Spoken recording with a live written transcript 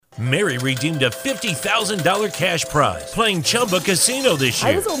Mary redeemed a $50,000 cash prize playing Chumba Casino this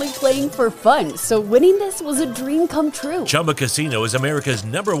year. I was only playing for fun, so winning this was a dream come true. Chumba Casino is America's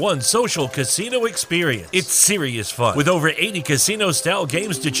 #1 social casino experience. It's serious fun. With over 80 casino-style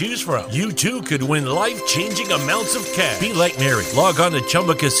games to choose from, you too could win life-changing amounts of cash. Be like Mary. Log on to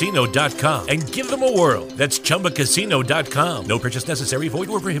ChumbaCasino.com and give them a whirl. That's ChumbaCasino.com. No purchase necessary. Void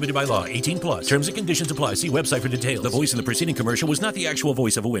where prohibited by law. 18 plus. Terms and conditions apply. See website for details. The voice in the preceding commercial was not the actual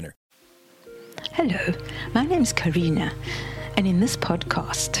voice of a winner. Hello, my name is Karina, and in this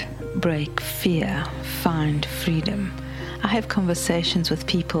podcast, Break Fear, Find Freedom, I have conversations with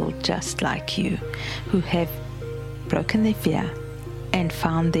people just like you who have broken their fear and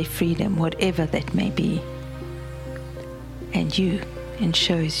found their freedom, whatever that may be. And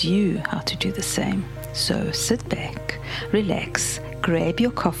shows you how to do the same. So sit back, relax, grab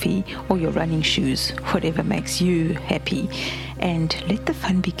your coffee or your running shoes, whatever makes you happy, and let the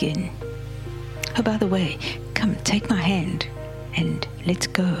fun begin. Oh, by the way, come take my hand and let's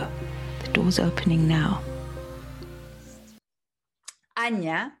go. The door's opening now.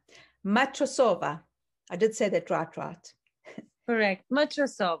 Anya Matrosova. I did say that right. Correct.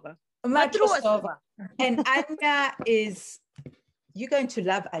 Matrosova. Matrosova. And Anya is, you're going to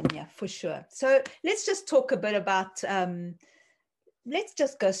love Anya for sure. So let's just talk a bit about, let's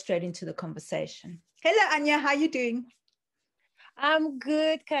just go straight into the conversation. Hello, Anya. How are you doing? I'm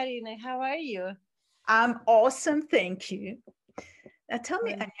good, Karina. How are you? I'm awesome. Thank you. Now tell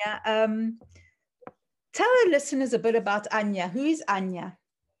me, Anya, tell our listeners a bit about Anya. Who is Anya?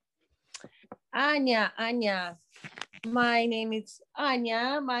 Anya. My name is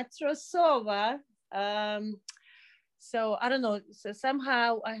Anya Matrosova. So I don't know. So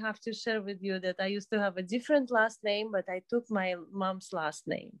somehow I have to share with you that I used to have a different last name, but I took my mom's last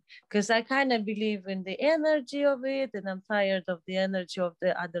name because I kind of believe in the energy of it, and I'm tired of the energy of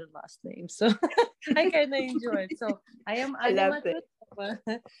the other last name. So I kind of enjoy it. So I am Anya Matrosova.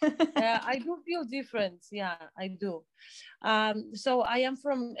 I do feel different. Yeah, I do. So I am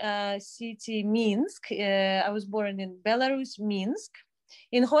from city Minsk. I was born in Belarus, Minsk,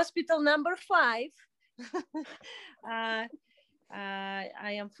 in hospital number 5. I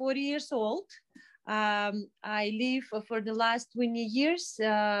am 40 years old. I live for the last 20 years,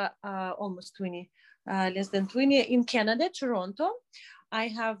 almost 20, less than 20, in Canada, Toronto. I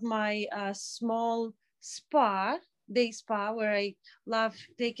have my small day spa, where I love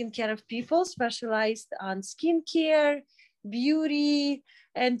taking care of people, specialized on skincare, beauty,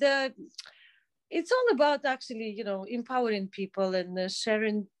 and it's all about actually, empowering people and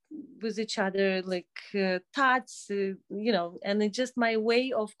sharing with each other, like thoughts, and it's just my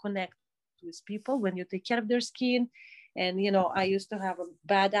way of connect with people when you take care of their skin. And, I used to have a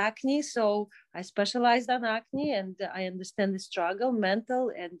bad acne, so I specialized on acne, and I understand the struggle, mental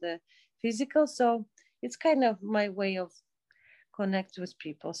and physical. So it's kind of my way of connect with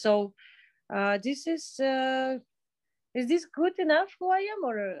people. So this is this good enough who I am,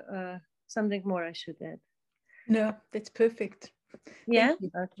 or something more I should add? No, that's perfect. Yeah.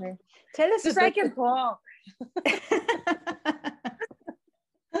 Okay. Tell us. Because I can talk.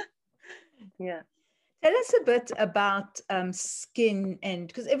 Yeah. Tell us a bit about skin, and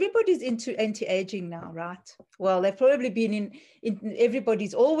because everybody's into anti-aging now, right? Well, they've probably been in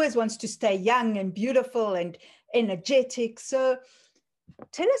everybody's always wants to stay young and beautiful and energetic. So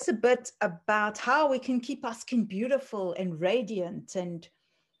tell us a bit about how we can keep our skin beautiful and radiant. And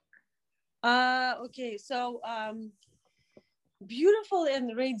okay, so beautiful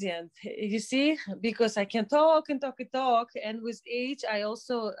and radiant, you see, because I can talk, and with age I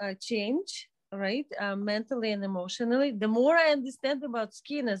also change, right, mentally and emotionally. The more I understand about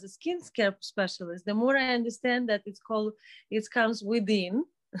skin as a skincare specialist, the more I understand that it comes within.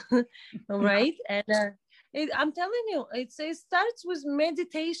 Right. And I'm telling you, it starts with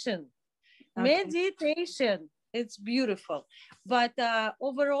meditation. Okay. Meditation, it's beautiful. But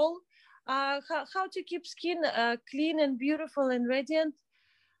overall, how to keep skin clean and beautiful and radiant,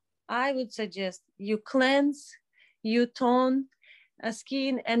 I would suggest you cleanse, you tone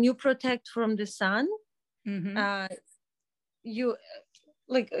skin, and you protect from the sun. Mm-hmm. You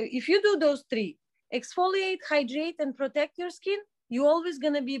if you do those 3, exfoliate, hydrate, and protect your skin, you're always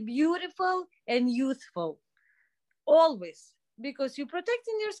going to be beautiful and youthful, always. Because you're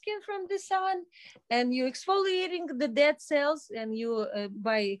protecting your skin from the sun, and you're exfoliating the dead cells, and you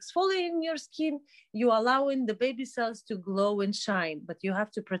by exfoliating your skin, you're allowing the baby cells to glow and shine. But you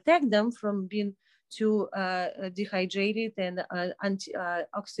have to protect them from being too dehydrated and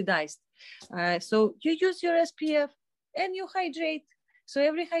oxidized. So you use your SPF and you hydrate. So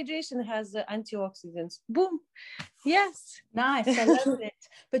every hydration has antioxidants. Boom. Yes. Nice. I love it.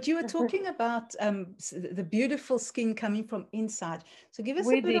 But you were talking about the beautiful skin coming from inside. So give us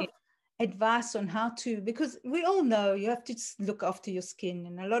a bit of advice on how to, because we all know you have to look after your skin,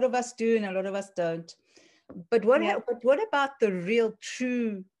 and a lot of us do and a lot of us don't. But what about the real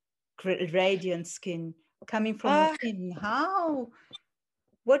true radiant skin coming from within?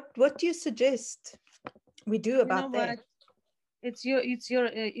 What do you suggest we do about that? It's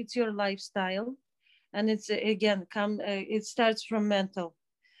your lifestyle, and it's again it starts from mental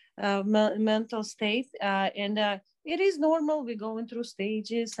state, and it is normal. We're going through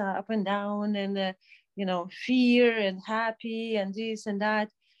stages, up and down, and fear and happy and this and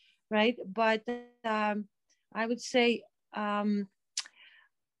that, right? But I would say,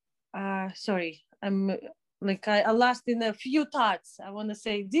 sorry, I'm like I lost in a few thoughts. I want to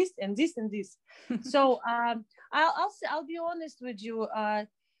say this and this and this. So I'll be honest with you.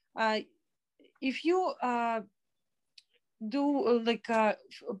 If you do like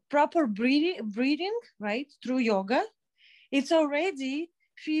proper breathing, right, through yoga, it's already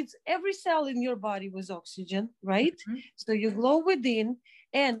feeds every cell in your body with oxygen, right? Mm-hmm. So you glow within,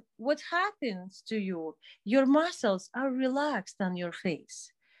 and what happens to you? Your muscles are relaxed on your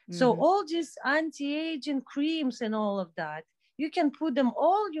face. Mm-hmm. So all these anti-aging creams and all of that, you can put them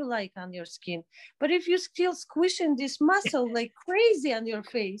all you like on your skin. But if you're still squishing this muscle like crazy on your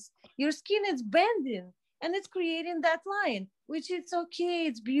face, your skin is bending and it's creating that line, which it's okay.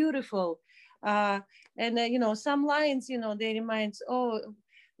 It's beautiful. And some lines, they remind,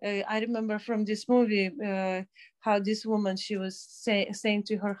 I remember from this movie how this woman, she was saying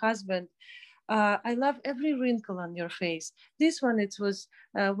to her husband, I love every wrinkle on your face. This one, it was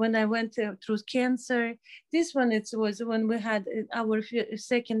when I went through cancer. This one, it was when we had our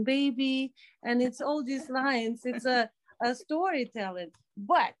second baby. And it's all these lines. It's a storytelling.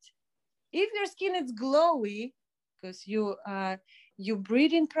 But if your skin is glowy, because you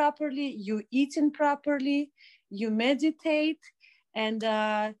breathing properly, you eating properly, you meditate, and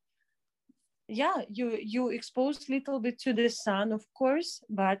you expose a little bit to the sun, of course,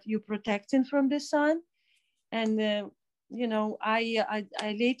 but you protecting from the sun. And I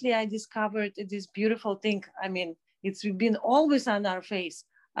lately I discovered this beautiful thing. I mean, it's been always on our face.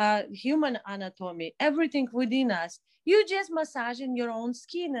 Human anatomy, everything within us. You just massaging your own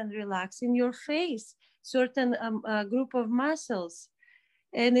skin and relaxing your face, certain group of muscles.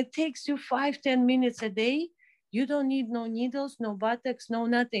 And it takes you 5-10 minutes a day. You don't need no needles, no buttocks, no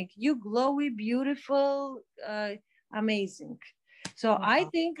nothing. You glowy, beautiful, amazing. So I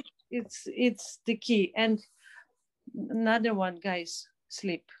think it's the key. And another one, guys,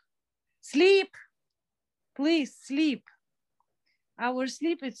 sleep. Please sleep. Our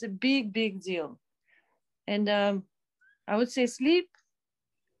sleep is a big deal. And I would say sleep,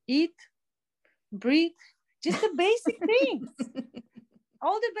 eat, breathe, just the basic things.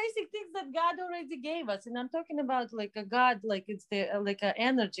 All the basic things that God already gave us. And I'm talking about like a God, like it's the like an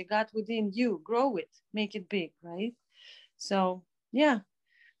energy, God within you. Grow it, make it big, right? So yeah,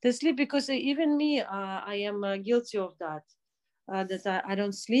 the sleep, because even me, I am guilty of that. That I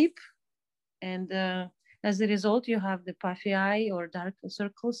don't sleep, and as a result, you have the puffy eye or dark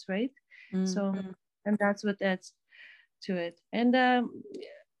circles, right? Mm-hmm. So, and that's what adds to it. And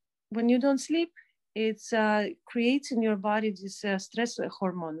when you don't sleep, it's creates in your body this stress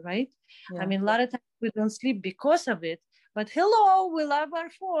hormone, right? Yeah. I mean, a lot of times we don't sleep because of it. But hello, we love our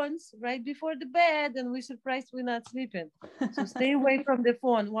phones right before the bed, and we're surprised we're not sleeping. So stay away from the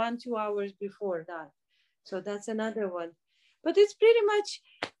phone 1-2 hours before that. So that's another one. But it's pretty much,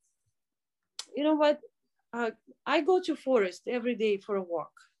 you know what? I go to forest every day for a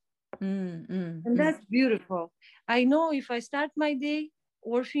walk. And that's beautiful. I know if I start my day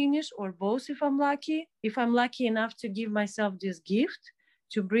or finish or both, if I'm lucky enough to give myself this gift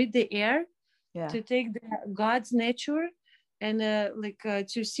to breathe the air, to take God's nature and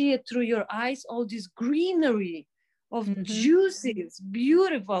to see it through your eyes, all this greenery of juices,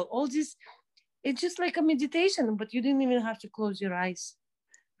 beautiful, all this. It's just like a meditation, but you didn't even have to close your eyes,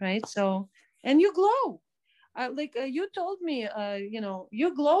 right? So, and you glow. You told me,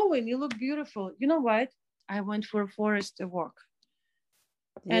 you glow and you look beautiful. You know what? I went for a forest walk.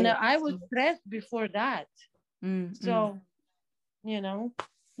 Yes. And I was stressed before that. So,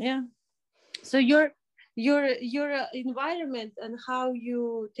 yeah. So your environment and how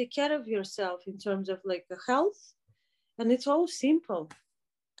you take care of yourself in terms of like health, and it's all simple.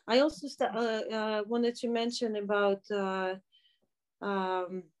 I also wanted to mention about the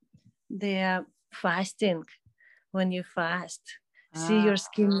fasting. When you fast, see your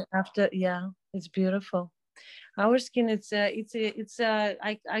skin after, it's beautiful. Our skin, I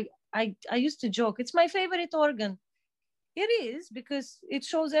used to joke, it's my favorite organ. It is, because it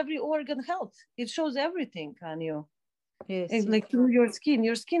shows every organ health. It shows everything on you. Yes, And yes. like through your skin.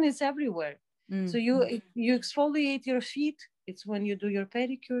 Your skin is everywhere. So Mm. you exfoliate your feet. It's when you do your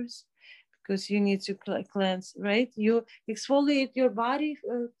pedicures, because you need to cleanse, right? You exfoliate your body,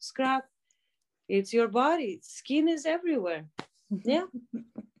 scrub. It's your body. Skin is everywhere. Yeah.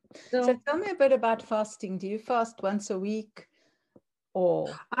 So tell me a bit about fasting. Do you fast once a week or?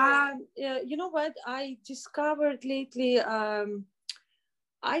 You know what? I discovered lately,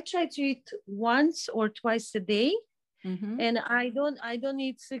 I try to eat once or twice a day, and I don't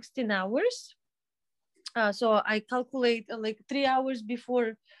eat 16 hours. So I calculate like 3 hours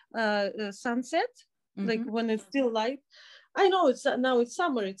before sunset, like when it's still light. I know it's now it's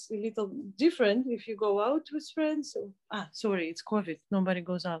summer. It's a little different if you go out with friends. Sorry, it's COVID. Nobody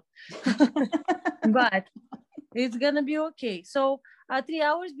goes out, but it's gonna be okay. So 3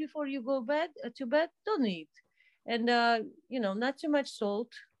 hours before you go to bed, don't eat, and not too much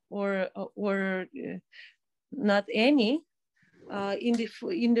salt or not any in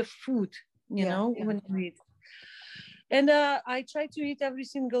the food. When you eat. And I try to eat every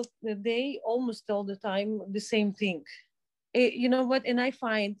single day, almost all the time, the same thing. You know what? And I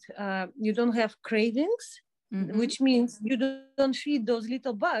find you don't have cravings, which means you don't feed those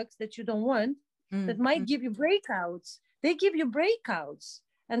little bugs that you don't want, that might give you breakouts. They give you breakouts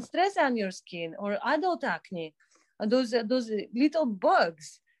and stress on your skin or adult acne. Those little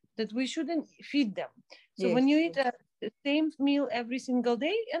bugs that we shouldn't feed them. So when you eat the same meal every single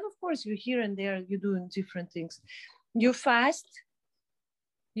day, and of course you here and there, you're doing different things. You fast,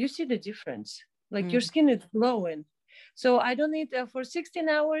 you see the difference. Like your skin is glowing. So I don't eat for 16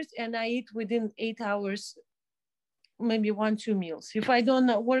 hours, and I eat within 8 hours, maybe 1-2 meals. If I don't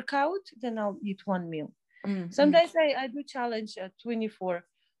work out, then I'll eat one meal. Sometimes I do challenge 24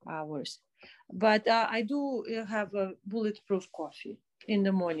 hours. But I do have a bulletproof coffee in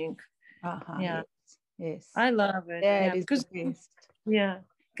the morning. Yeah. Yes. I love it. Yeah, it is the best. Yeah.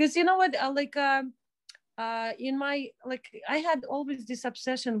 Because you know what? In my, like, I had always this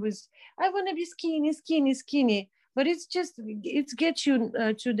obsession with, I want to be skinny. But it gets you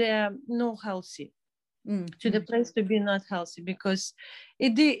to the no healthy, to the place to be not healthy, because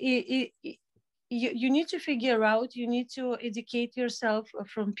you need to figure out, you need to educate yourself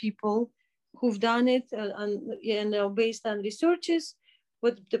from people who've done it and based on researches,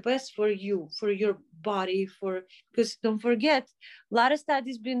 what's the best for you, for your body, because don't forget, a lot of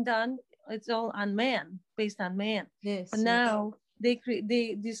studies been done, it's all on man, based on man. Yes. But now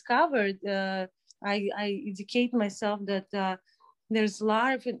they discovered, I educate myself that there's a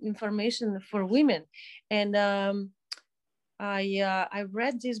lot of information for women, and I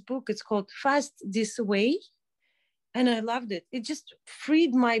read this book. It's called Fast This Way, and I loved it. It just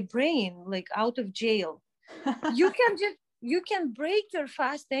freed my brain, like out of jail. You can break your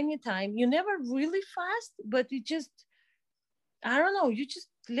fast anytime. You never really fast, but I don't know, you just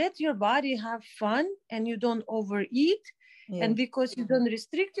let your body have fun, and you don't overeat. And because you don't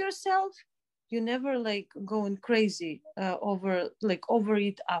restrict yourself, you never like going crazy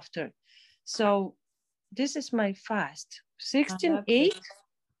overeat after. So this is my fast 16-8.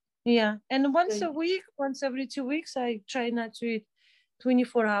 Yeah. And once a week, once every 2 weeks, I try not to eat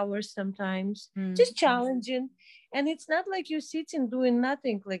 24 hours sometimes. Just challenging. And it's not like you're sitting doing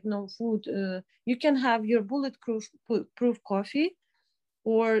nothing, like no food. You can have your bulletproof coffee,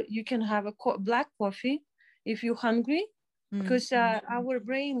 or you can have a black coffee if you're hungry, because our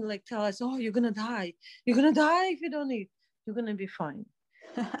brain like tell us, oh, you're gonna die if you don't eat. You're gonna be fine.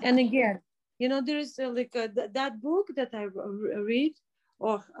 And again, there is that book that I read.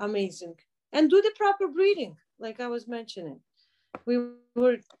 Oh, amazing. And do the proper breathing, like I was mentioning. We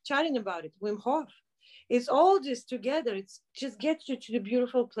were chatting about it, Wim Hof. It's all just together. It's just gets you to the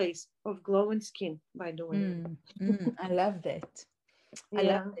beautiful place of glowing skin by doing it. I love that. I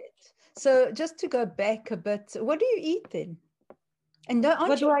love it. So just to go back a bit, what do you eat then? And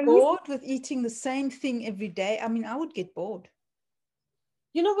aren't you bored with eating the same thing every day? I mean, I would get bored.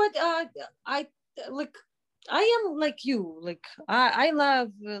 You know what? I am like you. Like I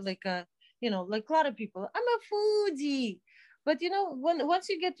love like a lot of people. I'm a foodie, but once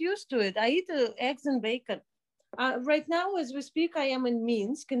you get used to it, I eat eggs and bacon. Right now, as we speak, I am in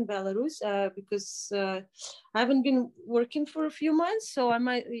Minsk in Belarus because I haven't been working for a few months. So I'm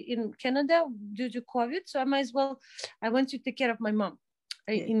in Canada due to COVID. So I might as well. I want to take care of my mom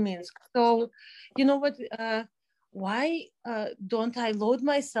in Minsk. So you know what? Why don't I load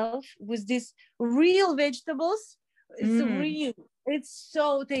myself with these real vegetables? It's real. It's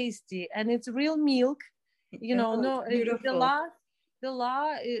so tasty, and it's real milk. No, Beautiful. the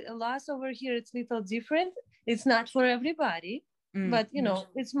laws over here, it's little different. It's not for everybody, but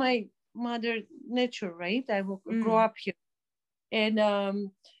it's my mother nature, right? I will grow up here.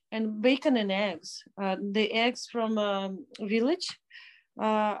 And bacon and eggs. The eggs from village,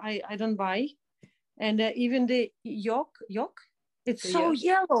 I don't buy, and even the yolk, it's so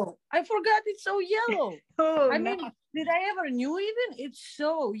yellow. I forgot it's so yellow. I mean, did I ever knew even? It's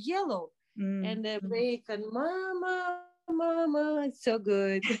so yellow. And the bacon, mama, it's so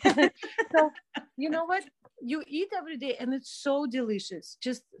good. So you know what? You eat every day, and it's so delicious.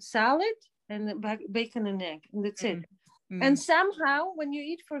 Just salad and bacon and egg, and that's it. And somehow, when you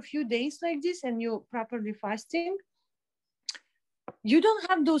eat for a few days like this, and you're properly fasting, you don't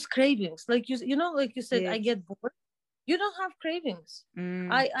have those cravings. Like like you said, I get bored. You don't have cravings.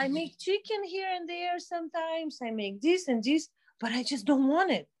 I make chicken here and there sometimes. I make this and this, but I just don't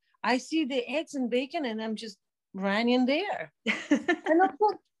want it. I see the eggs and bacon, and I'm just running there. And of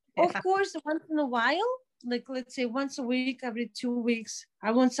course, once in a while, like let's say once a week, every 2 weeks,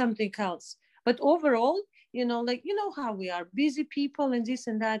 I want something else. But overall, how we are, busy people and this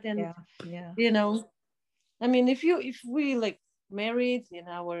and that, and I mean, if we like married and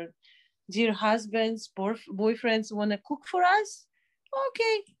our dear husbands, boyfriends want to cook for us,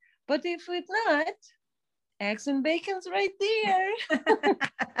 okay. But if it's not, eggs and bacon's right there,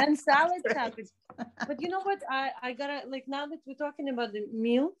 and salad toppings. But you know what? I gotta, like, now that we're talking about the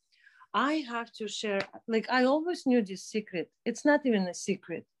meal, I have to share. Like, I always knew this secret. It's not even a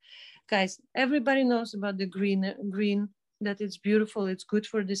secret, guys. Everybody knows about the green that it's beautiful. It's good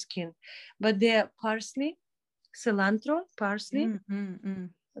for the skin, but the parsley, cilantro, parsley.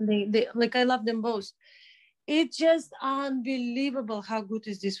 They like, I love them both. It's just unbelievable how good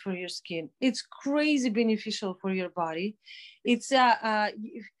is this for your skin. It's crazy beneficial for your body. It's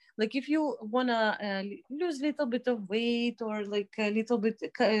like if you wanna lose a little bit of weight, or like a little bit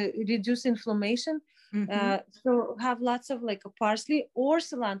reduce inflammation, so have lots of like a parsley or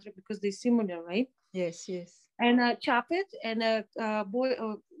cilantro, because they're similar, right? Yes. And chop it, and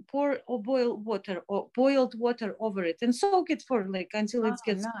pour boiled water over it, and soak it for like until it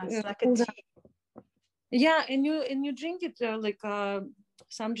gets nice, like a tea. Yeah, and you drink it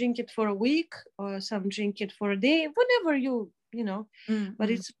some drink it for a week, or some drink it for a day, whenever but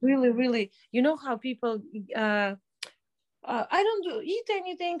it's really, really, how people I don't eat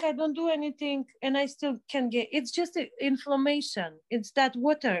anything, I don't do anything, and I still can get, it's just inflammation, it's that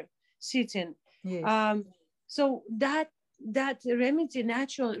water sitting. Yes. So that remedy,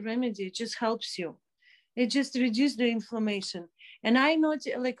 natural remedy, just helps you. It just reduces the inflammation. And I know,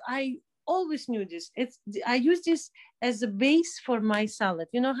 like, I always knew this. I use this as a base for my salad.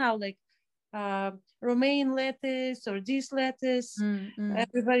 You know how, like, romaine lettuce or this lettuce,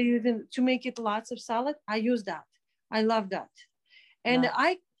 everybody using to make it lots of salad. I use that. I love that. And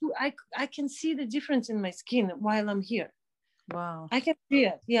I can see the difference in my skin while I'm here. Wow. I can see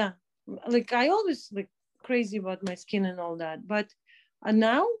it. Yeah. Like, I always like crazy about my skin and all that, but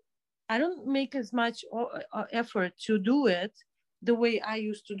now I don't make as much effort to do it the way I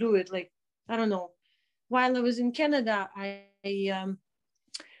used to do it. Like, I don't know, while I was in Canada, I'll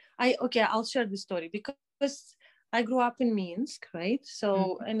share the story, because I grew up in Minsk, right?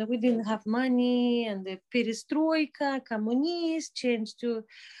 So, and we didn't have money, and the perestroika, communist changed to,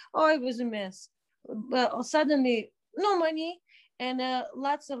 it was a mess. But suddenly, no money, and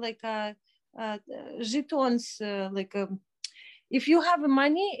lots of like jetons, if you have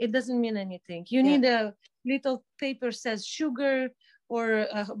money, it doesn't mean anything. You need a little paper says sugar, or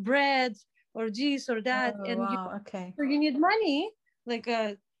bread, or this or that, so you need money, like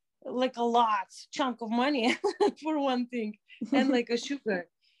a lot chunk of money for one thing, and like a sugar.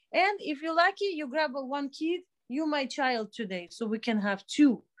 And if you're lucky, you grab one kid, you my child today, so we can have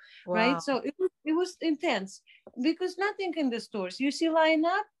two. Right? So it was intense, because nothing in the stores. You see line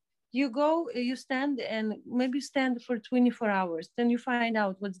up, you go, you stand, and maybe stand for 24 hours. Then you find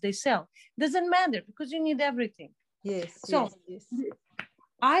out what they sell. Doesn't matter, because you need everything. Yes. So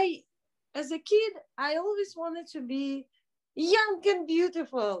I, as a kid, I always wanted to be young and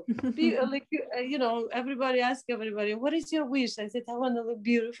beautiful. Like, everybody asks everybody, what is your wish? I said, I want to look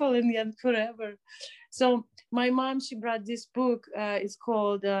beautiful and young forever. So my mom, she brought this book. It's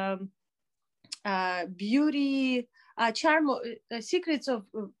called Beauty, Charm, Secrets of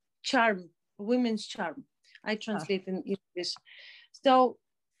Charm, Women's Charm. I translate in English. So,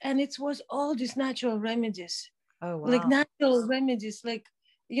 and it was all these natural remedies. Oh, wow. Like natural remedies, like,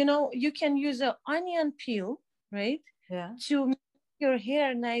 you can use an onion peel, right? Yeah. To make your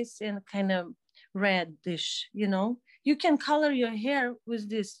hair nice and kind of reddish, you can color your hair with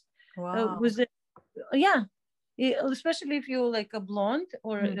this, Wow. with the yeah, especially if you're like a blonde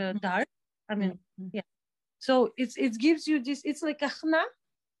or dark. I mean, yeah. So it gives you this. It's like a chna,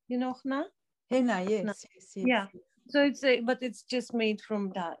 you know, chna. Henna, yes. Yeah. So but it's just made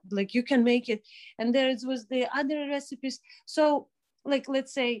from that. Like you can make it, and there was the other recipes. So like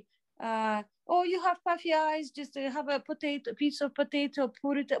let's say, oh, you have puffy eyes. Just have a piece of potato,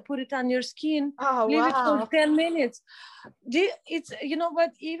 put it on your skin. Oh, leave it for wow. 10 minutes. It's you know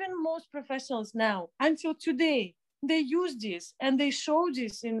what? Even most professionals now, until today, they use this and they show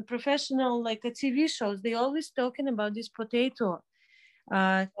this in professional like TV shows. They always talking about this potato.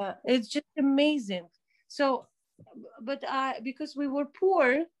 It's just amazing. So, but because we were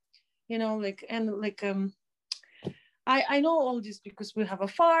poor, you know, like and like I know all this because we have a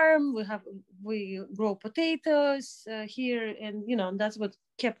farm, we grow potatoes here, and you know that's what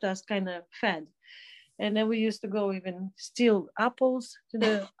kept us kind of fed. And then we used to go even steal apples to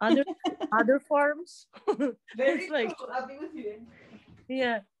the other farms. Very It's like cool. I'll be with you.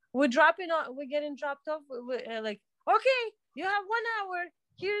 yeah, we're getting dropped off. Like okay, you have 1 hour.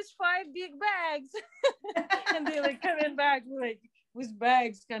 Here's 5 big bags, and they like coming back like with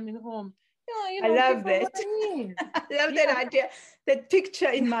bags coming home. You know, I love that. I love that idea. That picture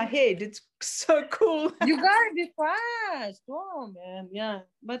in my head. It's so cool. You gotta be fast. Oh man, yeah.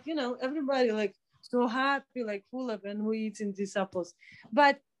 But you know, everybody like so happy, like full of, and we eating these apples.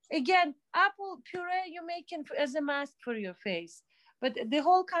 But again, apple puree you making as a mask for your face. But the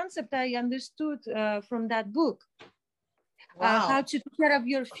whole concept I understood from that book. Wow. How to take care of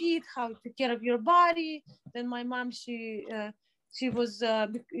your feet, how to take care of your body. Then my mom, she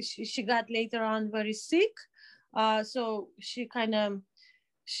got later on very sick, so she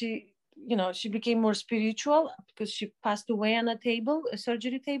became more spiritual because she passed away on a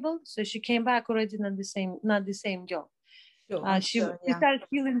surgery table. So she came back already not the same job. Sure, she started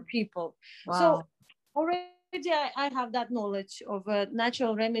healing people. Wow. So already I have that knowledge of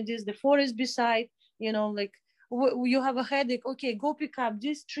natural remedies. The forest beside, you know, like you have a headache, okay, go pick up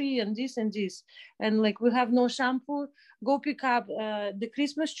this tree and this and this, and like we have no shampoo, go pick up the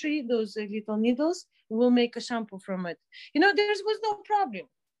Christmas tree, those little needles, we'll make a shampoo from it. You know, there was no problem,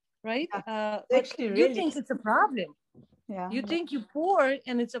 right? Actually, you think it's a problem. Yeah, you think you're poor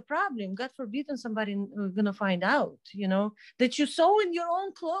and it's a problem. God forbid and somebody gonna find out, you know, that you sew in your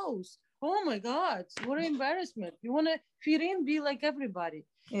own clothes. Oh my God, what an embarrassment. You want to fit in, be like everybody.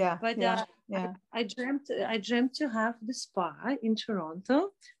 Yeah. But I dreamt to have the spa in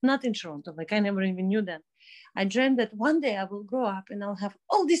Toronto, not in Toronto, like I never even knew that. I dreamt that one day I will grow up and I'll have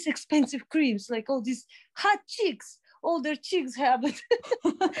all these expensive creams, like all these hot chicks, all their chicks have it.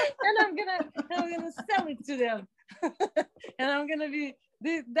 And I'm gonna sell it to them. And I'm gonna be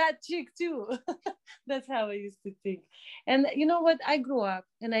that chick too. That's how I used to think. And you know what? I grew up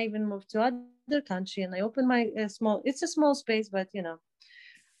and I even moved to other country and I opened my it's a small space, but you know,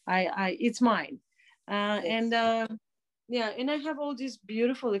 it's mine. And I have all these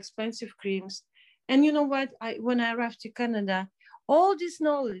beautiful, expensive creams. And you know what? When I arrived to Canada, all this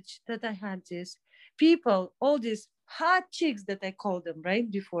knowledge that I had, all these hot chicks that I called them right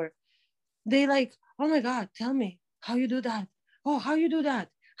before, they like, oh my God, tell me how you do that. Oh, how you do that?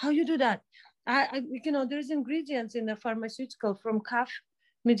 How you do that? You know, there's ingredients in the pharmaceutical from cough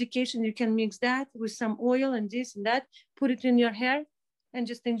medication. You can mix that with some oil and this and that, put it in your hair and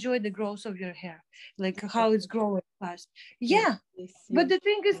just enjoy the growth of your hair, like how it's growing fast. Yeah. Yes. But the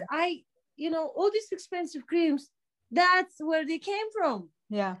thing is, all these expensive creams, that's where they came from.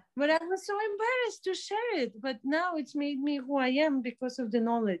 Yeah. But I was so embarrassed to share it. But now it's made me who I am because of the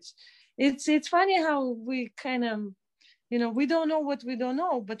knowledge. It's funny how we kind of, we don't know what we don't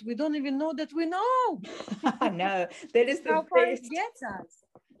know, but we don't even know that we know. I know. That is how far it gets us.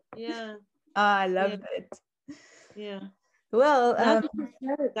 Yeah. I love it. Yeah. Well,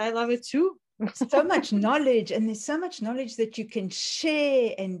 I love it too. So much knowledge, and there's so much knowledge that you can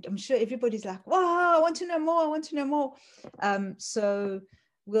share, and I'm sure everybody's like, wow, I want to know more. I want to know more. So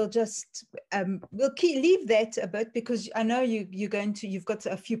we'll just leave that a bit, because I know you've got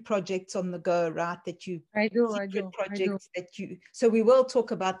a few projects on the go, right? I do. So we will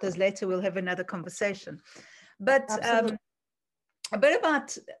talk about those later. We'll have another conversation, but a bit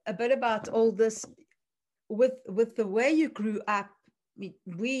about all this with the way you grew up.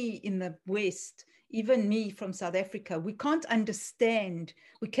 We in the West, even me from South Africa, we cannot understand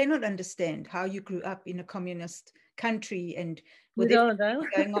how you grew up in a communist country and with everything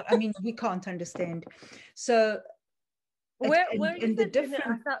going on. I mean, we can't understand. So where is it? Different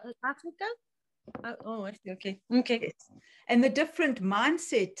in Africa? I see. Okay. Yes. And the different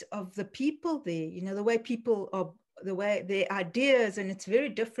mindset of the people there, the way people are, the way their ideas, and it's very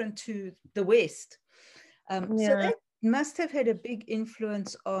different to the West. So that must have had a big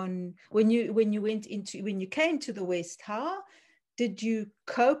influence on when you came to the West. How did you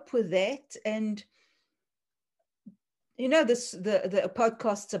cope with that? And the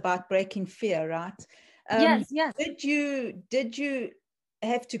podcast's about breaking fear, right? Yes. Did you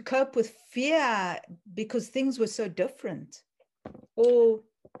have to cope with fear because things were so different, or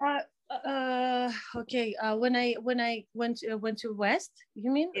okay. When I went to West, you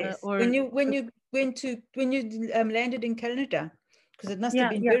mean? yes, Or when you landed in Canada, because it must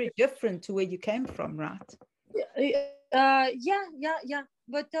have been yeah. very different to where you came from, right? Yeah.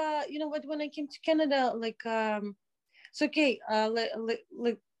 But you know what? When I came to Canada, like it's okay.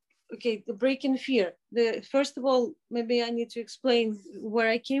 Okay, the break in fear. The first of all, maybe I need to explain where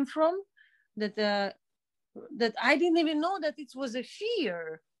I came from. That I didn't even know that it was a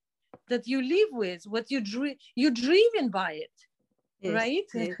fear that you live with. What you're driven by it, Yes, right?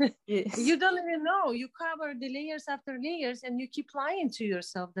 yes. You don't even know. You cover the layers after layers, and you keep lying to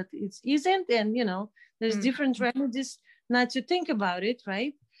yourself that it isn't. And there's different remedies not to think about it,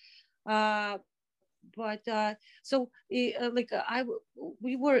 right? But so we are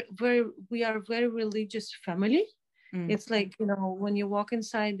very religious family. It's like when you walk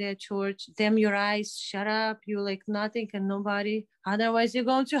inside their church, dim your eyes, shut up, you like nothing and nobody, otherwise you're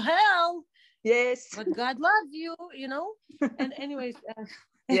going to hell. Yes. But God loves you. And anyways,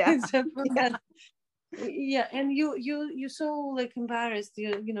 Yeah. yeah. And you so like embarrassed,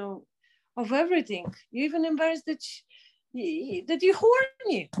 of everything. You even embarrassed that you're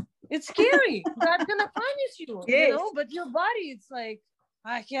horny. It's scary. God's gonna punish you, Yes. But your body, it's like,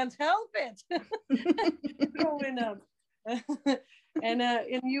 I can't help it. Growing up, and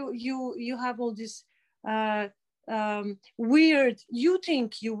you have all this weird. You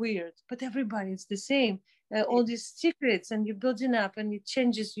think you're weird, but everybody's the same. All these secrets, and you're building up, and it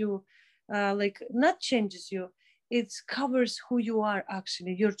changes you. Not changes you. It covers who you are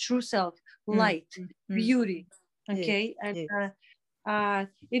actually, your true self, light, beauty. Okay, yes. and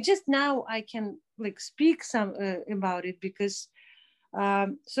it just now I can like speak some about it because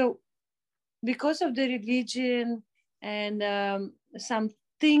so because of the religion and some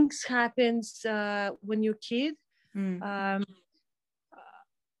things happens when you're kid. I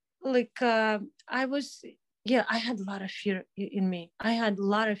was I had a lot of fear in me. I had a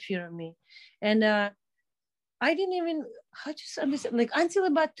lot of fear in me, and I didn't even how just understand like until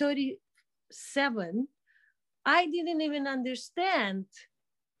about 37. I didn't even understand.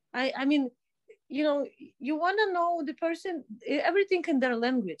 I mean, you want to know the person, everything in their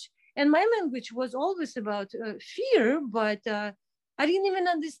language. And my language was always about fear, but I didn't even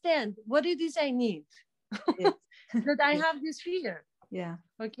understand what it is I need. Yes. That I have this fear. Yeah.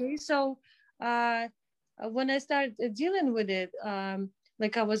 Okay. So when I started dealing with it,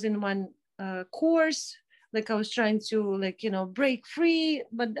 like I was in one course, like I was trying to break free,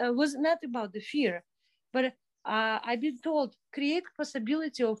 but it was not about the fear. But I've been told, create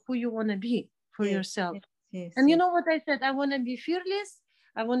possibility of who you want to be for yourself. Yes, and you know what I said? I want to be fearless.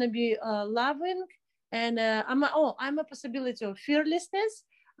 I want to be loving. And I'm a possibility of fearlessness,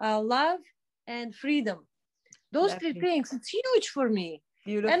 love, and freedom. Those Lovely. 3 things, it's huge for me.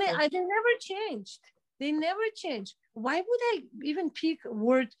 Beautiful. And they never changed. They never changed. Why would I even pick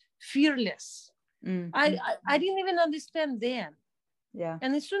word fearless? I didn't even understand then. Yeah.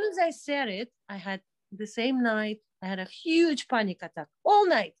 And as soon as I said it, I had the same night, I had a huge panic attack all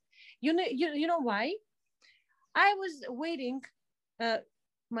night. You know why? I was waiting,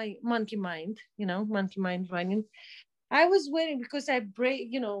 my monkey mind running. I was waiting because I break,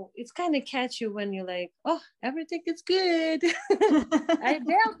 it's kind of catchy when you're like, oh, everything is good. I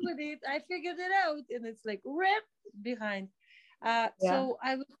dealt with it. I figured it out. And it's like rip behind. So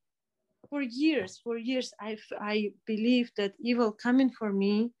I was, for years, I believed that evil coming for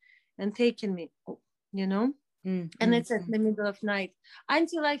me and taking me, and it's at the middle of night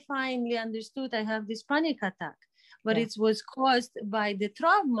until I finally understood I have this panic attack, but it was caused by the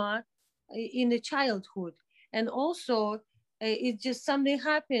trauma in the childhood. And also it just something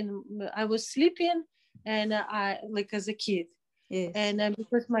happened. I was sleeping and I like as a kid. Yes. And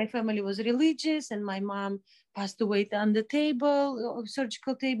because my family was religious and my mom passed away on the table,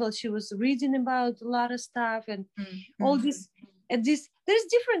 surgical table, she was reading about a lot of stuff and all this. And there's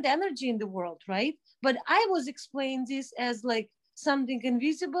different energy in the world, right? But I was explaining this as like something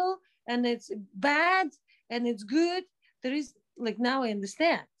invisible and it's bad and it's good. There is like, now I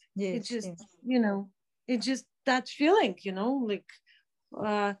understand. Yes. It's just, it's just that feeling,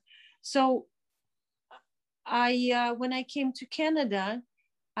 so I when I came to Canada,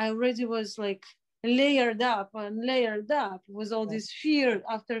 I already was like layered up and layered up with all this fear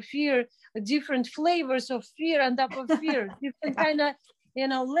after fear, different flavors of fear on top of fear, different kind of,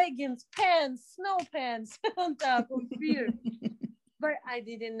 leggings, pants, snow pants on top of fear. But I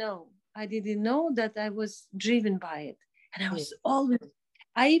didn't know. I didn't know that I was driven by it. And I was always,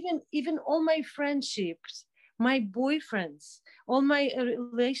 even all my friendships, my boyfriends, all my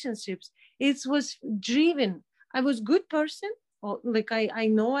relationships, it was driven. I was a good person. Like I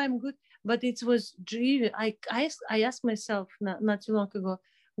know I'm good, but it was driven. I asked myself not too long ago,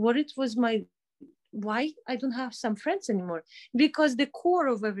 what it was why I don't have some friends anymore? Because the core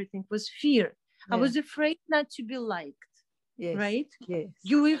of everything was fear. I was afraid not to be liked. Yes. Right? Yes.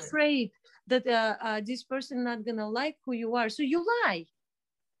 You're afraid that this person not gonna like who you are, so you lie.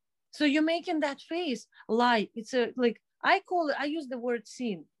 So you're making that face lie. It's I use the word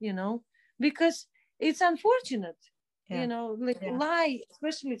sin, because it's unfortunate, lie,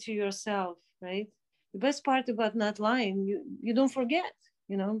 especially to yourself, right? The best part about not lying, you don't forget,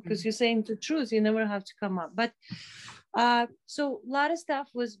 because you're saying the truth, you never have to come up. But so a lot of stuff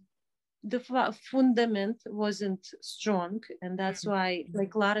was, the fundament wasn't strong, and that's why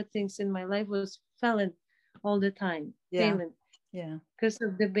like a lot of things in my life was failing all the time, failing because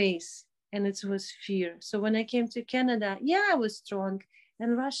of the base, and it was fear. So when I came to Canada, I was strong,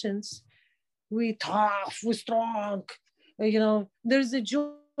 and Russians, we tough, we strong, there's a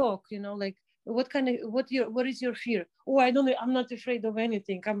joke, like what is your fear? Oh, I'm not afraid of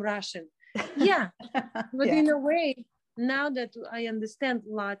anything, I'm Russian. But in a way, now that I understand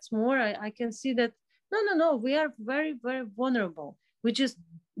lots more, I can see that no, we are very, very vulnerable. We just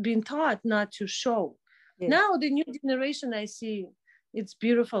been taught not to show. Now the new generation, I see, it's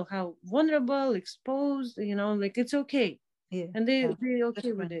beautiful how vulnerable, exposed, like it's okay, and they're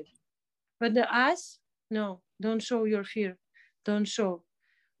okay with it. But us, no, don't show your fear, don't show.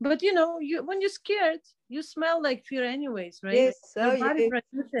 But when you're scared, you smell like fear anyways, right? Yes. Your body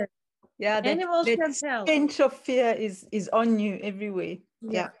produces. Yeah, animals can tell. Stench of fear is on you everywhere.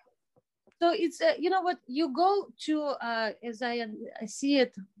 Yeah. So it's what you go to, as I see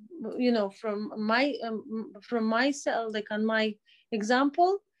it, from myself, like on my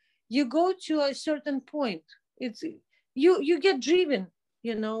example, you go to a certain point. It's you get driven,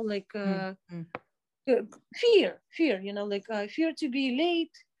 like fear, like fear to be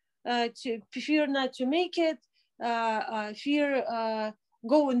late, to fear not to make it, fear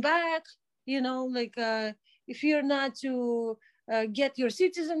going back, like fear not to get your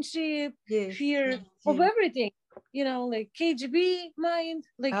citizenship, fear of everything, like KGB mind,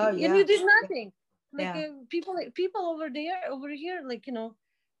 like, and you did nothing. Like people over here, like,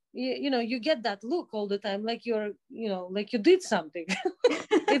 you get that look all the time, like you're, like you did something.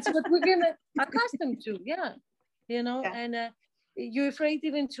 It's what we're gonna accustomed to, and you're afraid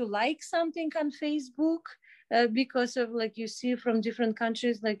even to like something on Facebook, because of, like, you see from different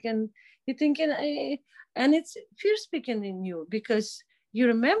countries, like, and you're thinking, and it's fear speaking in you, because you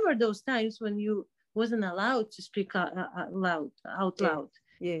remember those times when you wasn't allowed to speak out loud,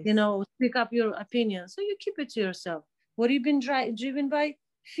 speak up your opinion, so you keep it to yourself. What have you been driven by?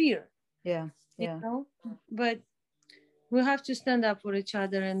 Fear. But we have to stand up for each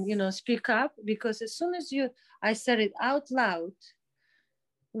other and speak up, because as soon as I said it out loud,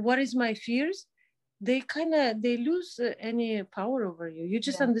 what is my fears, they lose any power over you. You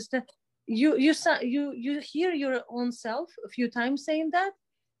just understand, you hear your own self a few times saying that.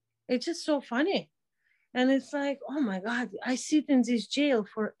 It's just so funny, and it's like, oh my God, I sit in this jail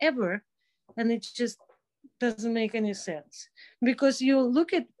forever, and it just doesn't make any sense, because you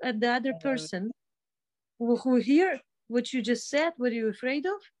look at the other person who hear what you just said, what you're afraid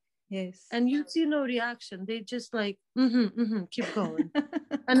of, and you see no reaction. They just like, keep going.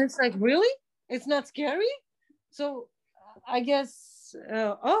 And it's like, really? It's not scary? So I guess,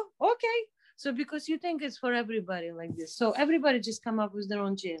 okay. So because you think it's for everybody like this, so everybody just come up with their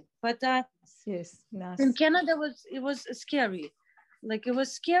own jail. But nice. In Canada, it was scary. Like, it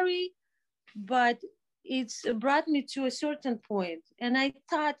was scary, but it's brought me to a certain point, and I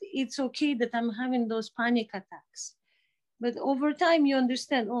thought it's okay that I'm having those panic attacks. But over time, you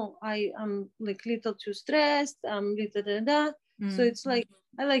understand, I am like little too stressed, I'm little da. So it's like,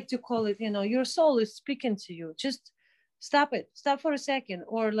 I like to call it, your soul is speaking to you. Just stop it. Stop for a second.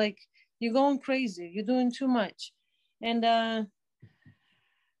 Or like, you're going crazy. You're doing too much. And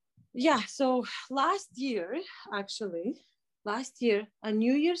so last year, on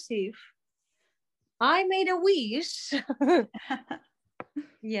New Year's Eve, I made a wish.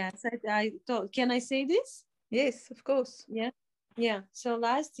 Yes, I thought, can I say this? Yes, of course. Yeah. So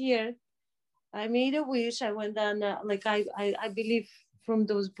last year, I made a wish. I went on, I believe from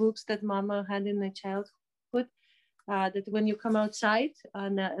those books that Mama had in my childhood. That when you come outside,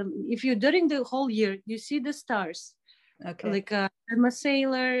 and if you during the whole year you see the stars. Okay. Like I'm a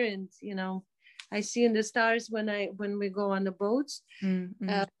sailor, and I see in the stars when we go on the boats,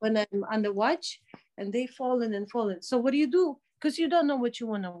 when I'm on the watch, and they fallen and fallen. So what do you do? Because you don't know what you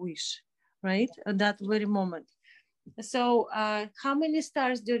want to wish, right? At that very moment. So how many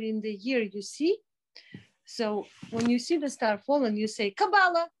stars during the year you see? So when you see the star fallen, you say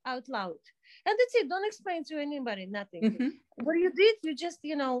Kabbalah out loud. And that's it. Don't explain to anybody, nothing. What you did, you just,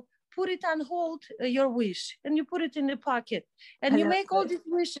 put it on hold, your wish, and you put it in the pocket. And you make all these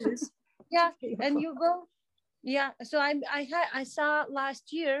wishes. Yeah. And you go. Yeah. So I saw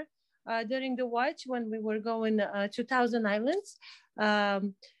last year during the watch when we were going to Thousand Islands.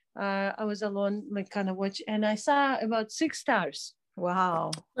 I was alone, like kind of watch, and I saw about 6 stars.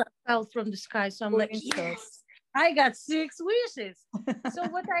 Wow. Fell from the sky. So I'm like, yes, I got 6 wishes. So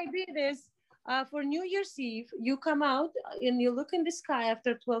what I did is for New Year's Eve, you come out and you look in the sky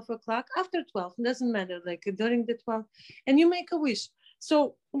after 12 o'clock, after 12, it doesn't matter, like during the 12, and you make a wish.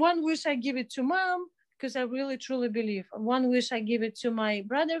 So one wish I give it to Mom, because I really truly believe. One wish I give it to my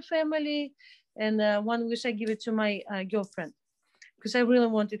brother family, and one wish I give it to my girlfriend. Because I really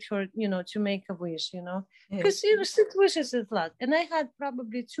wanted her, to make a wish, because 6 wishes is a lot. And I had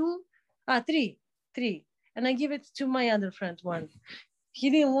probably 3, and I give it to my other friend one. He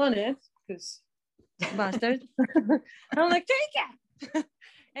didn't want it because bastard. I'm like, take it.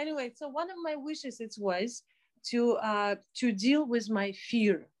 Anyway, so one of my wishes was to deal with my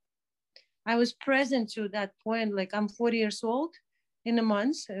fear. I was present to that point, like I'm 40 years old in a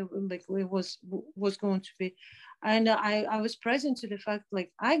month, like it was going to be. And I was present to the fact,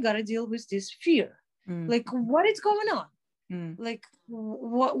 like, I got to deal with this fear. Like, what is going on? Like,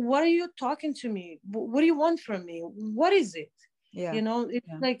 what are you talking to me? What do you want from me? What is it? Yeah.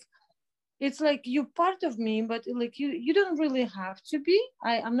 It's like you're part of me, but like you don't really have to be.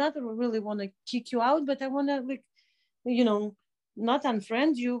 I'm not really want to kick you out, but I want to, like, not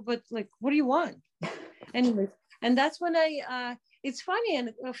unfriend you, but like, what do you want? Anyway, and that's when it's funny.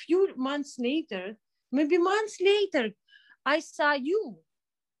 And a few months later, maybe months later, I saw you.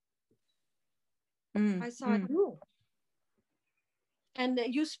 I saw you. And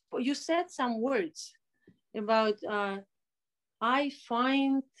you said some words about I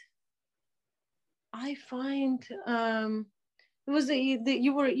find it was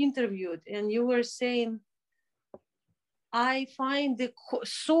you were interviewed and you were saying, I find the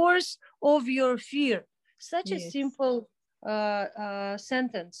source of your fear. Such a simple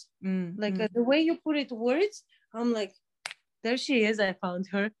sentence. The way you put it words, I'm like, there she is. I found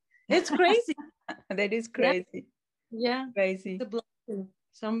her. It's crazy. That is crazy. Yeah. Crazy. The blessing.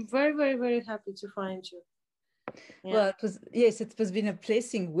 So I'm very, very, very happy to find you. Yeah. Well, it has been a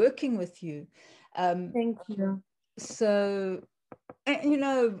blessing working with you. Thank you. So, in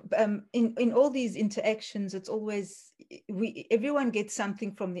all these interactions, it's always everyone gets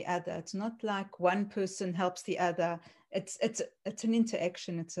something from the other. It's not like one person helps the other. It's an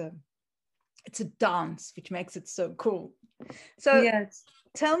interaction. It's a dance, which makes it so cool. So, yes.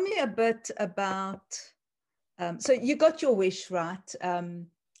 Tell me a bit about. So you got your wish, right? And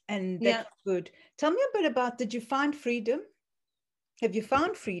that's good. Tell me a bit about, did you find freedom? Have you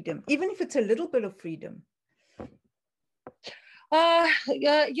found freedom, even if it's a little bit of freedom?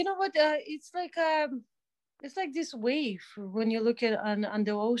 You know what? It's like this wave when you look at on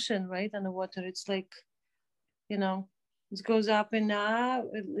the ocean, right? On the water, it's like, it goes up and up.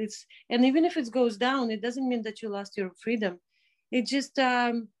 And even if it goes down, it doesn't mean that you lost your freedom. It just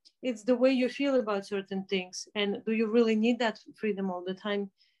it's the way you feel about certain things, and do you really need that freedom all the time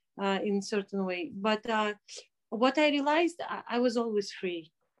in certain way? But what I realized, I was always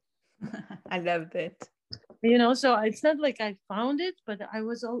free. I love that. So it's not like I found it, but I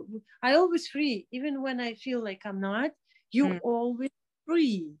always free. Even when I feel like I'm not, you always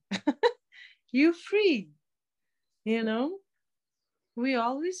free. You free. We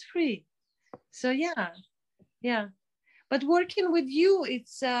always free. So yeah. But working with you,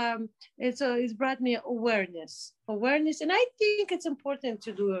 it's brought me awareness, and I think it's important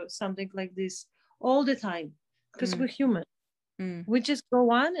to do something like this all the time because we're human. We just go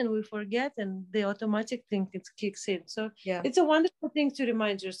on and we forget, and the automatic thing kicks in. So it's a wonderful thing to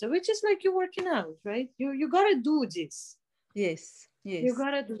remind yourself. It's just like you're working out, right? You gotta do this. Yes. You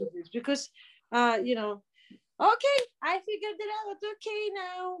gotta do this because, okay, I figured it out. Okay,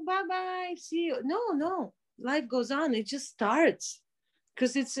 now bye bye. See you. No. Life goes on. It just starts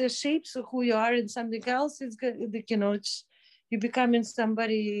because it's shapes of who you are, and something else is good. You becoming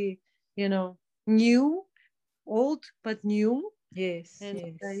somebody, new, old but new, Yes.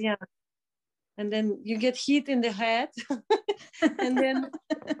 And Yes. yeah, and then you get hit in the head, and then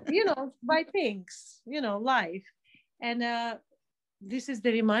by things, life, and this is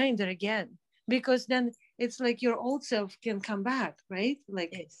the reminder again, because then it's like your old self can come back, right?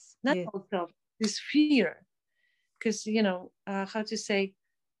 Like Yes. not Yes. old self, this fear, because how to say,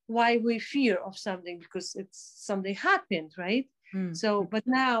 why we fear of something, because it's something happened, right? So but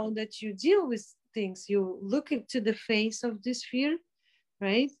now that you deal with things, you look into the face of this fear,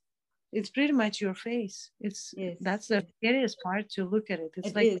 right? It's pretty much your face. Yes. That's the scariest part, to look at it. It's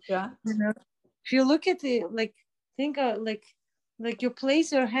It like, is, right? if you look at it, like, think like you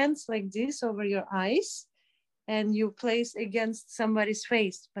place your hands like this over your eyes, and you place against somebody's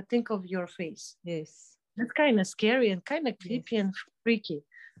face, but think of your face. Yes. That's kind of scary and kind of creepy Yes. and freaky,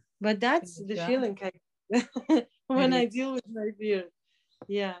 but that's the Yeah. feeling when I is. deal with my fear.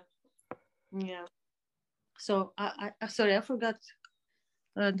 Yeah. So I sorry, I forgot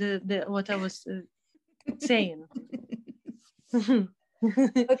the what I was saying.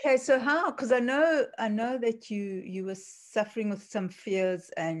 Okay, so how? Because I know that you were suffering with some fears,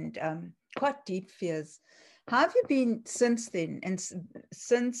 and quite deep fears. How have you been since then? And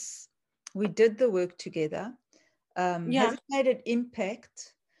since we did the work together, has it made an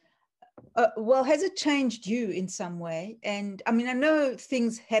impact? Well, has it changed you in some way? And I mean, I know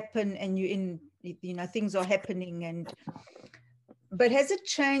things happen, and things are happening, but has it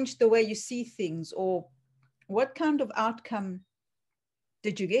changed the way you see things, or what kind of outcome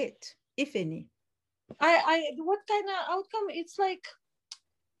did you get, if any? I what kind of outcome? It's like,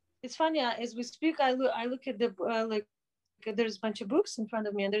 it's funny, as we speak, I look at the like, there's a bunch of books in front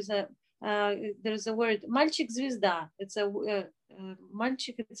of me, and there's a word, мальчик звезда. It's a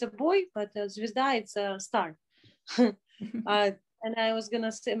мальчик, it's a boy, but звезда, it's a star. And I was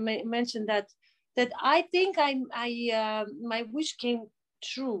gonna mention that I think my wish came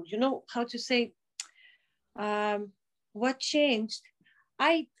true. You know how to say, what changed?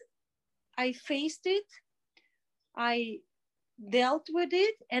 I faced it, I dealt with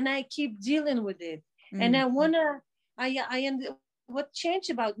it, and I keep dealing with it. And I wanna, what changed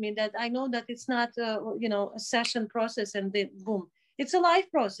about me, that I know that it's not a session process and then boom. It's a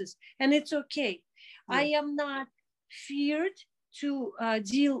life process, and it's okay. I am not feared to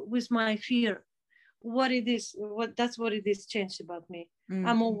deal with my fear. What it is, that's what it is changed about me.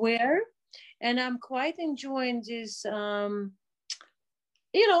 I'm aware, and I'm quite enjoying this.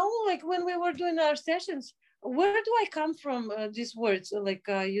 Like when we were doing our sessions, where do I come from, these words? Like,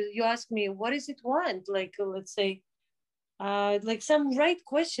 you ask me, what is it want? Like, let's say, like some right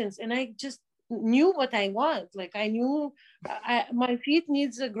questions, and I just knew what I want. Like, I knew my feet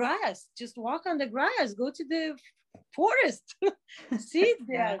needs a grass. Just walk on the grass, go to the forest, sit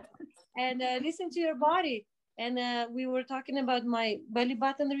there, and listen to your body. And we were talking about my belly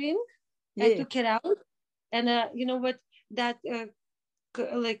button ring. I took it out, and you know what, that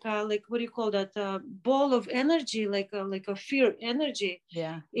like what do you call that, ball of energy, like a fear energy,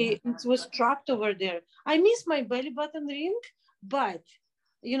 it was trapped over there. I miss my belly button ring, but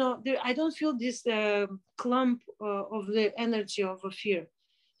I don't feel this clump of the energy of a fear.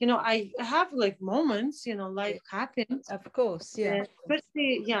 I have like moments, life happens, of course,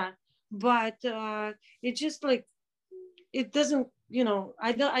 especially, but it just like, it doesn't,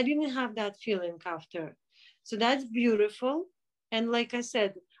 I didn't have that feeling after. So that's beautiful. And like I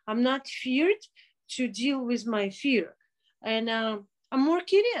said, I'm not feared to deal with my fear. And I'm more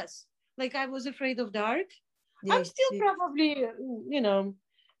curious. Like, I was afraid of dark. I'm still probably,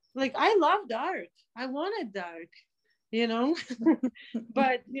 like, I love dark. I wanted dark,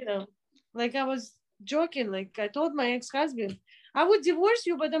 but, like I was joking. Like, I told my ex-husband, I would divorce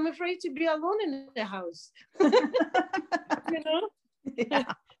you, but I'm afraid to be alone in the house. You know?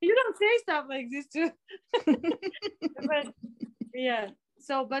 You don't say stuff like this too. But yeah.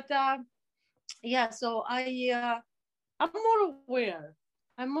 So, but so I'm more aware.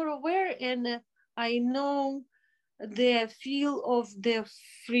 I'm more aware, and I know the feel of the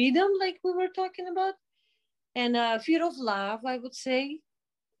freedom, like we were talking about, and fear of love, I would say.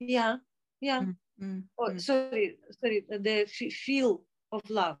 Yeah. Oh, sorry. The feel of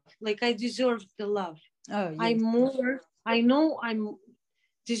love. Like, I deserve the love. I know I'm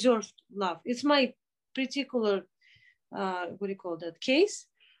deserved love. It's my particular, what do you call that, case,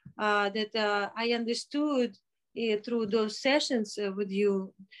 that I understood through those sessions with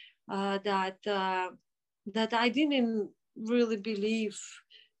you, that I didn't really believe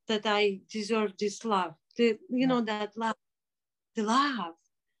that I deserve this love. That love, the love.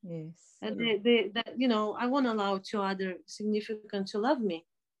 Yes. That I won't allow to other significant to love me.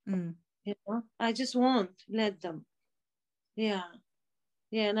 I just won't let them. Yeah.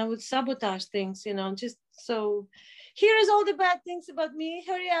 Yeah, and I would sabotage things, just so here's all the bad things about me.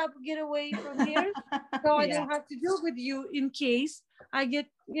 Hurry up, get away from here. So I don't have to deal with you in case I get,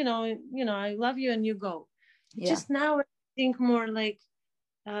 I love you and you go. Yeah. Just now I think more like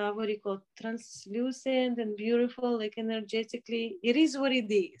what do you call it? Translucent and beautiful, like energetically. It is what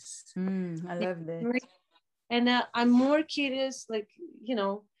it is. I love that. And I'm more curious, like,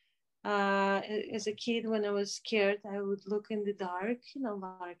 as a kid, when I was scared, I would look in the dark. A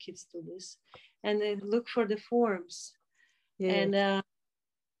lot of kids do this, and then look for the forms. Yeah.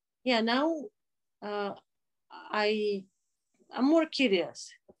 And now I'm more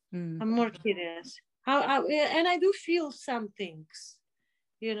curious. I'm more curious. And I do feel some things,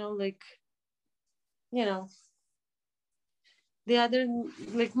 like, the other,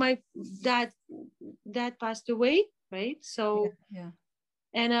 like my dad passed away, right? So yeah.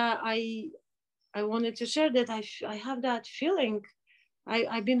 And I wanted to share that I have that feeling.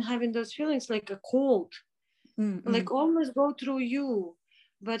 I've been having those feelings like a cold, like almost go through you.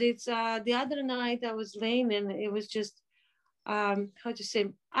 But it's the other night I was laying and it was just how to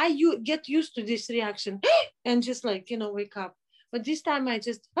say, you get used to this reaction and just like, wake up. But this time I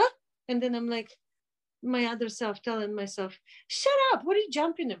just and then I'm like, my other self telling myself, shut up, what are you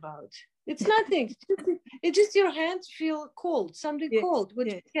jumping about? It's nothing. It's just your hands feel cold, something cold, but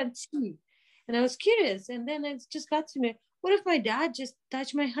you can't see. And I was curious. And then it just got to me, what if my dad just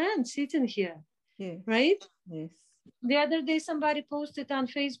touched my hand sitting here? Yeah. Right? Yes. The other day, somebody posted on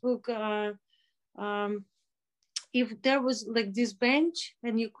Facebook, if there was like this bench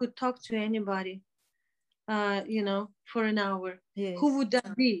and you could talk to anybody, for an hour, who would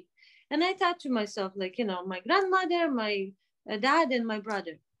that be? And I thought to myself, like, my grandmother, my dad, and my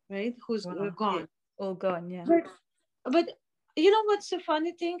brother, right? Who's gone. Yeah. All gone, yeah. But what's the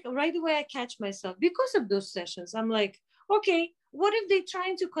funny thing? Right away, I catch myself because of those sessions. I'm like, okay, what if they're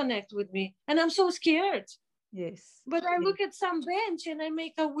trying to connect with me? And I'm so scared. Yes. But I look at some bench and I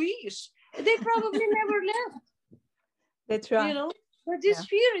make a wish. They probably never left. That's right. But this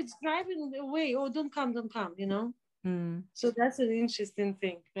fear is driving away. Oh, don't come, So that's an interesting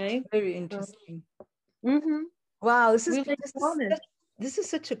thing, right? Very interesting. Wow, this is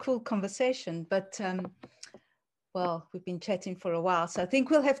such a cool conversation. But well, we've been chatting for a while, so I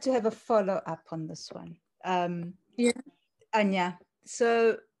think we'll have to have a follow-up on this one. Anya,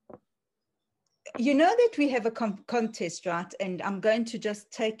 so you know that we have a contest, right? And I'm going to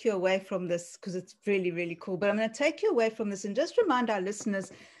just take you away from this because it's really, really cool. But I'm going to take you away from this and just remind our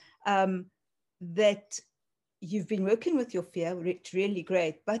listeners that you've been working with your fear. It's really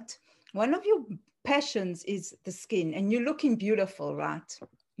great. But one of your passions is the skin, and you're looking beautiful, right?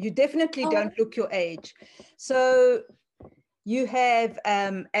 You definitely don't look your age. So you have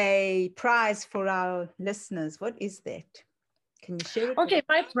a prize for our listeners. What is that? Can you share it? Okay,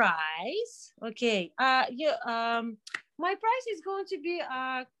 my prize. Okay. My prize is going to be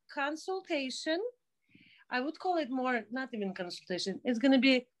a consultation. I would call it more, not even consultation. It's going to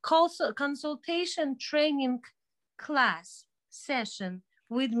be consultation training class session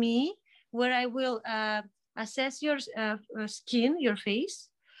with me, where I will assess your skin, your face.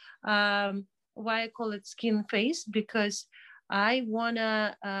 Why I call it skin face? Because I want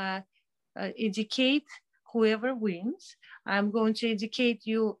to educate whoever wins. I'm going to educate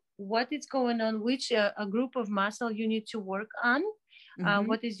you what is going on, which a group of muscle you need to work on,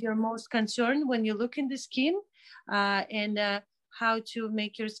 what is your most concern when you look in the skin, and how to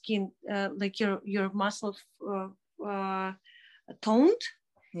make your skin like your muscle toned,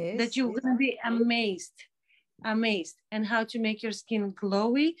 that you're going to be amazed, and how to make your skin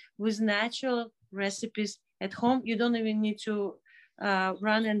glowy with natural recipes at home. You don't even need to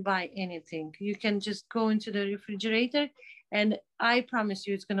run and buy anything. You can just go into the refrigerator, and I promise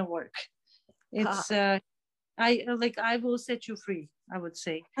you it's going to work. It's I will set you free, I would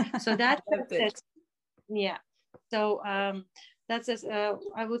say. So that's yeah. So that's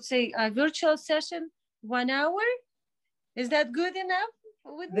I would say a virtual session, 1 hour. Is that good enough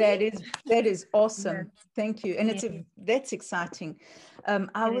with me? That is awesome. Yeah. Thank you. And that's exciting.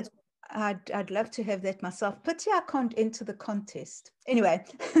 I'd love to have that myself. Pity I can't enter the contest. Anyway.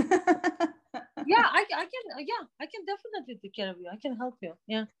 Yeah, I can definitely take care of you. I can help you.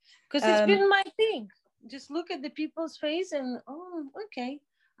 Yeah. Because it's been my thing. Just look at the people's face and, okay,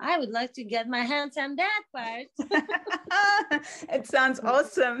 I would like to get my hands on that part. It sounds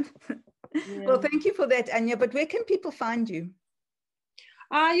awesome. Yeah. Well, thank you for that, Anya. But where can people find you?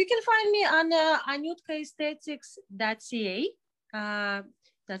 You can find me on anyutkaesthetics.ca.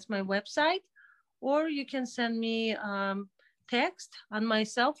 That's my website. Or you can send me text on my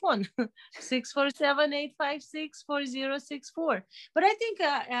cell phone, 647-856-4064. But I think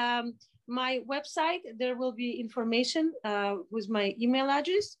my website, there will be information with my email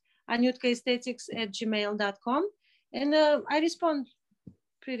address, anyutkaesthetics@gmail.com. And I respond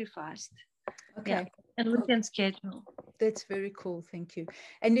pretty fast. Okay. Yeah. And we can schedule. That's very cool. Thank you.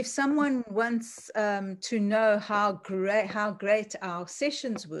 And if someone wants to know how great our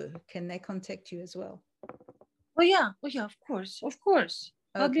sessions were, can they contact you as well? Oh yeah, of course. Okay.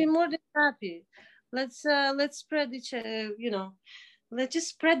 I'll be more than happy. Let's spread each, let's just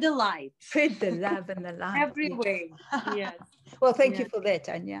spread the light. Spread the love and the light. Everywhere. Yes. Well, thank you for that,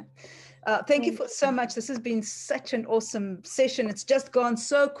 Anya. Thank you for so much. This has been such an awesome session. It's just gone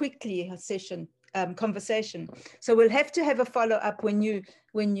so quickly, a session. Conversation. So we'll have to have a follow-up when you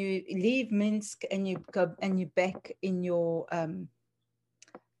leave Minsk and you go and you're back in your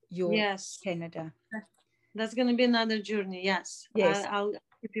yes. Canada. That's going to be another journey. Yes. I'll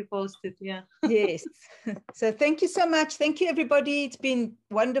keep you posted. Yeah. Yes. So thank you so much. Thank you, everybody. It's been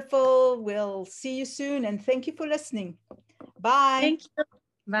wonderful. We'll see you soon. And thank you for listening. Bye. Thank you.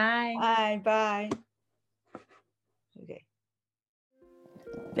 Bye. Bye. Okay.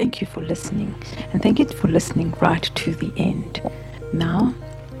 Thank you for listening, and thank you for listening right to the end. Now,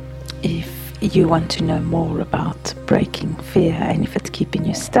 if you want to know more about breaking fear and if it's keeping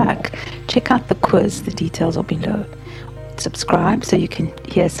you stuck, check out the quiz. The details are below. Subscribe so you can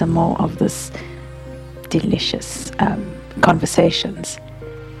hear some more of this delicious conversations.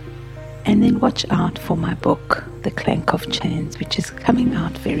 And then watch out for my book, The Clank of Chains, which is coming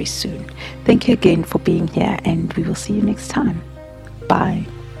out very soon. Thank you again for being here, and we will see you next time. Bye.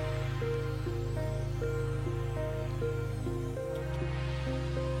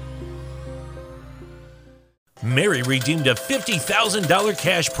 Mary redeemed a $50,000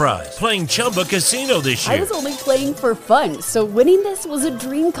 cash prize playing Chumba Casino this year. I was only playing for fun, so winning this was a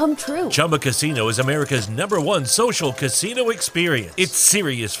dream come true. Chumba Casino is America's #1 social casino experience. It's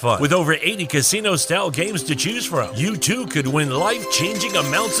serious fun. With over 80 casino-style games to choose from, you too could win life-changing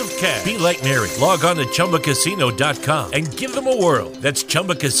amounts of cash. Be like Mary. Log on to ChumbaCasino.com and give them a whirl. That's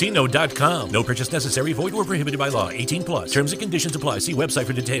ChumbaCasino.com. No purchase necessary. Void or prohibited by law. 18+. Terms and conditions apply. See website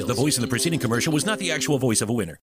for details. The voice in the preceding commercial was not the actual voice of a winner.